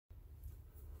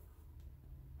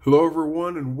Hello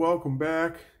everyone and welcome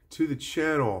back to the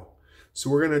channel. So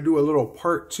we're going to do a little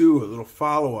part 2, a little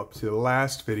follow-up to the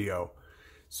last video.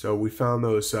 So we found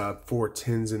those 4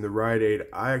 tins in the Rite.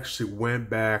 I actually went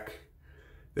back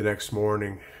the next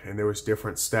morning and there was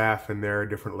different staff in there, a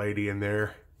different lady in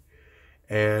there.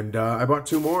 And I bought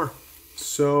 2 more.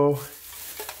 So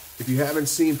if you haven't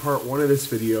seen part 1 of this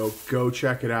video, go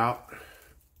check it out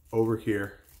over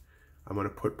here. I'm going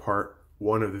to put part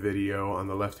 1 of the video on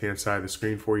the left-hand side of the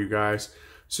screen for you guys,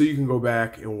 so you can go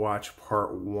back and watch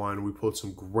part 1. We pulled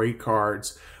some great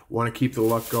cards. Want to keep the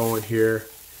luck going here.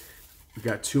 We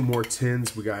got 2 more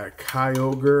tins. We got a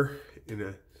Kyogre and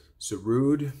a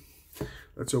Zarude.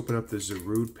 Let's open up the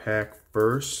Zarude pack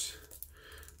first.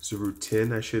 Zarude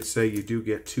tin, I should say. You do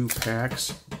get 2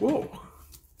 packs. Whoa,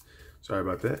 sorry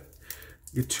about that.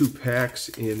 You get 2 packs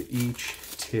in each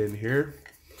tin here.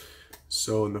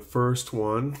 So in the first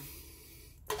one,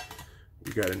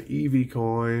 we got an EV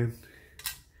coin,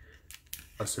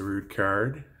 a Zarude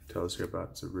card, tells you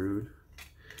about Zarude,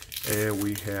 and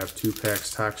we have 2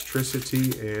 packs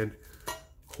Toxtricity and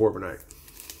Corviknight.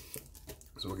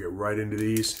 So we'll get right into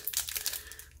these.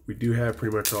 We do have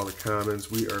pretty much all the commons.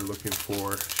 We are looking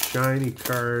for shiny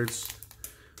cards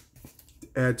to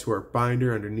add to our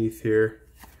binder underneath here.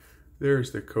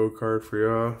 There's the code card for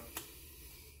y'all.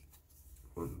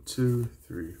 1, 2,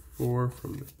 3, 4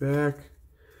 from the back.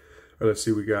 Let's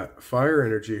see, we got Fire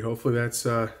Energy. Hopefully that's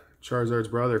Charizard's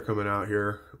brother coming out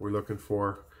here. We're looking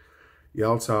for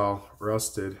Yeltal,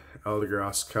 Rusted,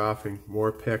 Eldegoss, Coughing,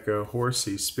 Morpeko,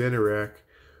 Horsey, Spinarak,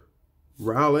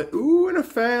 Rowlet, ooh, and a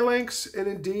Phalanx and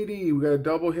Indeedee. We got a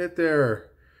double hit there. A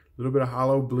little bit of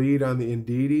hollow bleed on the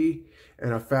Indeedee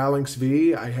and a Phalanx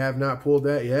V. I have not pulled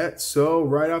that yet. So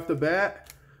right off the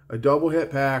bat, a double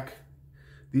hit pack.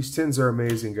 These tins are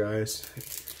amazing, guys.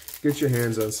 Get your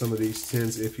hands on some of these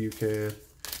tins if you can.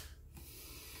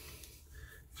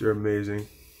 They're amazing.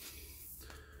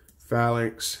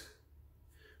 Phalanx,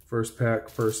 first pack,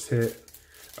 first hit.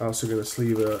 Also going to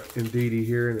sleeve a Indeedee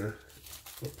here in a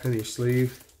penny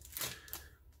sleeve.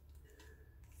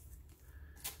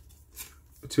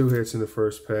 2 hits in the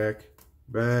first pack.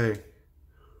 Bang.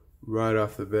 Right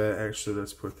off the bat. Actually,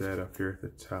 let's put that up here at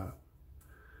the top.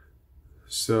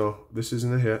 So this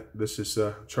isn't a hit. This is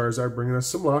Charizard bringing us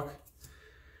some luck.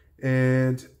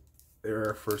 And there are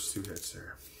our first 2 hits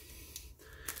there.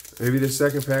 Maybe the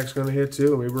second pack's going to hit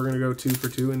too. Maybe we're going to go 2 for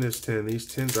 2 in this tin. These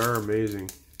tins are amazing.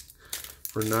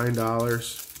 For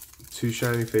 $9, 2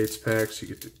 Shiny Fates packs. You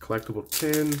get the collectible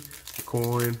tin, the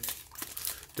coin.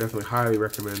 Definitely highly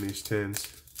recommend these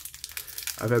tins.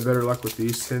 I've had better luck with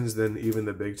these tins than even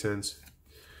the big tins.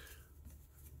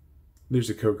 There's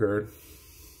a code card.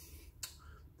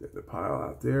 The pile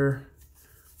out there.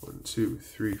 1, 2,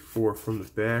 3, 4 from the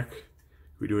back. Can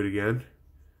we do it again?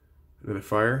 Another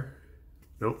Fire.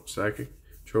 Nope. Psychic.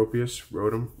 Tropius,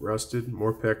 Rotom, Rusted,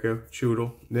 Morpeko,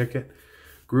 Choodle, Nickit,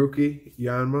 Grookey,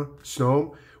 Yanma,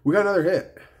 Snom. We got another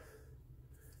hit.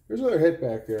 There's another hit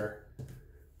back there.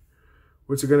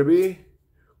 What's it going to be?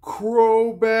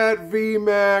 Crobat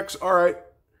VMAX. All right.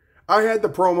 I had the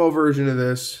promo version of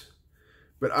this,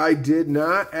 but I did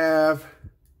not have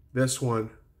this one.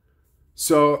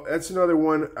 So that's another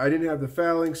one. I didn't have the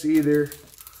Phalanx either.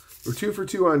 We're 2 for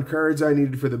 2 on cards I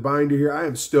needed for the binder here. I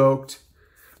am stoked.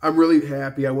 I'm really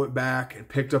happy I went back and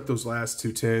picked up those last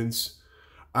 2 tins.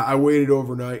 I waited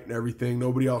overnight and everything.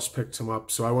 Nobody else picked them up.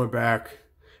 So I went back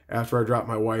after I dropped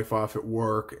my wife off at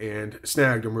work and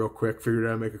snagged them real quick. Figured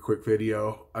I'd make a quick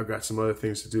video. I've got some other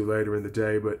things to do later in the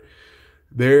day. But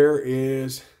there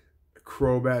is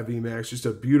Crobat VMAX. Just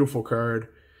a beautiful card.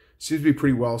 Seems to be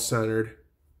pretty well centered.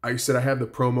 Like I said, I have the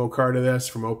promo card of this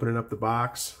from opening up the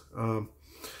box.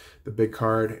 The big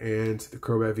card and the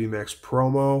Crobat VMAX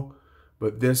promo.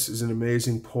 But this is an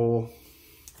amazing pull.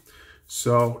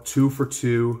 So 2 for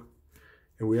 2.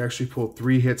 And we actually pulled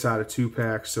 3 hits out of 2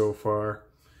 packs so far.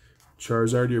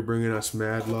 Charizard, you're bringing us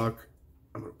mad luck.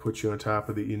 I'm going to put you on top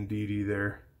of the Indeedee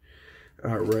there.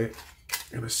 All right.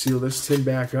 I'm going to seal this tin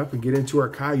back up and get into our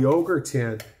Kyogre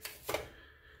tin.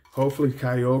 Hopefully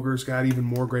Kyogre's got even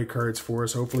more great cards for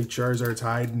us. Hopefully Charizard's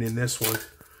hiding in this one.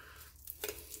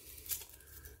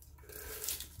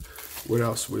 What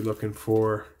else are we looking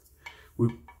for?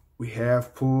 We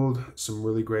have pulled some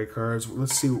really great cards.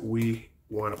 Let's see what we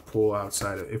want to pull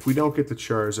outside of it. If we don't get the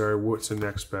Charizard, what's the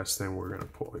next best thing we're going to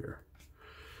pull here?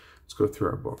 Let's go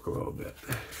through our book a little bit.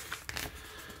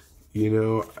 You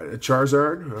know, a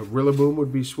Charizard, a Rillaboom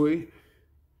would be sweet.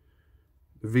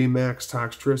 The VMAX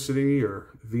Toxtricity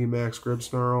or VMAX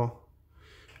Grimmsnarl.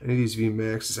 Any of these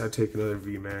VMAXs, I'd take another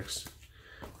VMAX.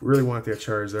 Really want that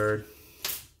Charizard.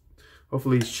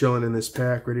 Hopefully he's chilling in this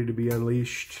pack, ready to be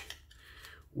unleashed.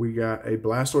 We got a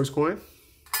Blastoise coin.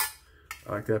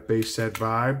 I like that base set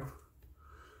vibe.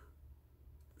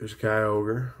 There's a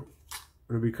Kyogre.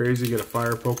 It'd be crazy to get a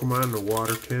fire Pokemon and a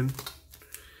water pin.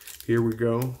 Here we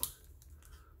go.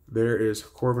 There is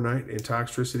Corviknight and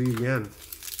Toxtricity again.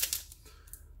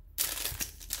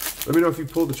 Let me know if you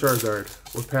pulled the Charizard.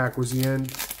 What pack was he in?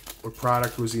 What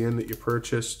product was he in that you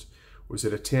purchased? Was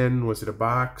it a tin? Was it a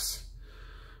box?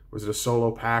 Was it a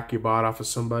solo pack you bought off of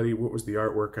somebody? What was the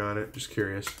artwork on it? Just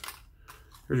curious.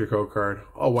 Here's your code card.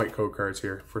 All white code cards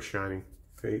here for shiny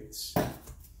Fates.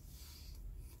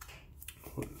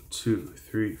 1, 2,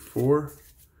 3, 4.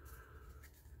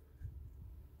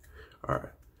 All right.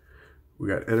 We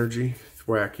got Energy,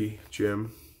 Thwackey,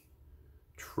 Gym,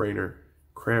 Trainer,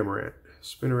 Cramorant,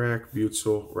 Spinarak,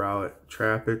 Butzel, Rowlet,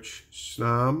 Trapinch,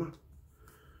 Snom.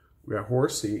 We got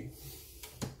Horsey,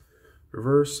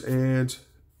 Reverse, and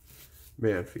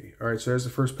Manphy. All right, so there's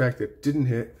the first pack that didn't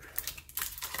hit.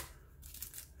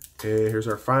 And here's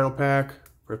our final pack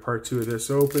for part 2 of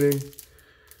this opening.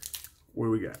 What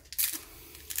do we got?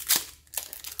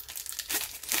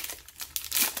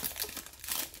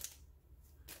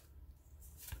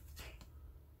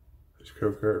 There's a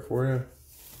code card for you.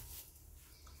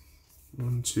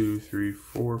 1, 2, 3,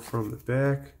 4 from the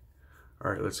back.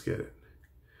 All right, let's get it.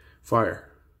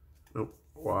 Fire. Nope.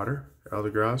 Water.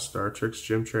 Eldegoss, Startrix,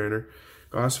 Gym Trainer,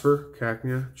 Gossifleur,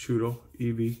 Cacnea, Choodle,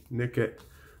 Eevee, Nickit,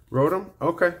 Rotom.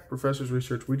 Okay, Professor's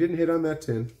Research. We didn't hit on that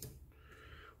tin.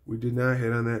 We did not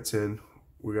hit on that tin.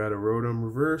 We got a Rotom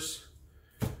Reverse.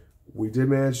 We did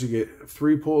manage to get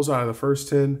 3 pulls out of the first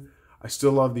tin. I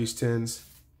still love these tins.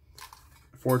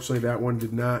 Unfortunately, that one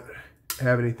did not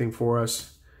have anything for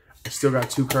us. I still got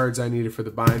 2 cards I needed for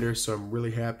the binder, so I'm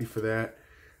really happy for that.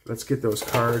 Let's get those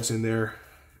cards in their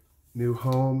new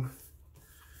home.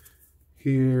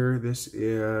 Here, this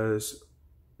is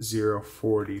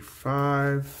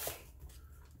 045.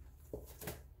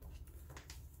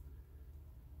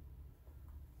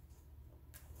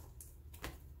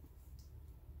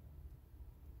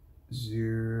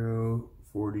 Zero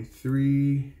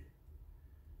 43,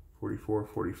 44,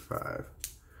 45.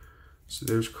 So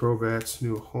there's Crobat's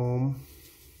new home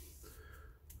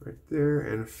right there,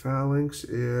 and Phalanx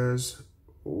is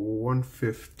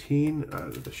 115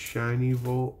 out of the Shiny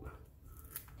Volt.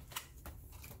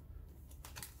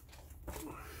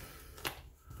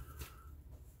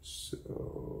 So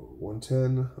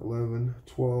 110, 11,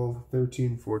 12,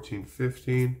 13, 14,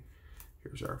 15.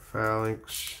 Here's our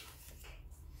Phalanx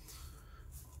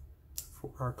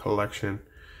for our collection.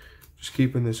 Just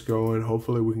keeping this going.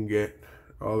 Hopefully we can get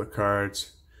all the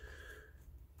cards.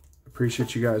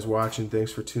 Appreciate you guys watching.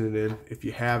 Thanks for tuning in. If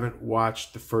you haven't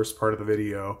watched the first part of the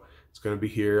video, it's going to be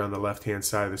here on the left-hand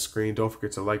side of the screen. Don't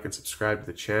forget to like and subscribe to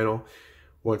the channel.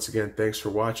 Once again, thanks for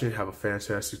watching. Have a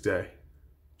fantastic day.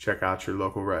 Check out your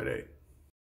local Rite.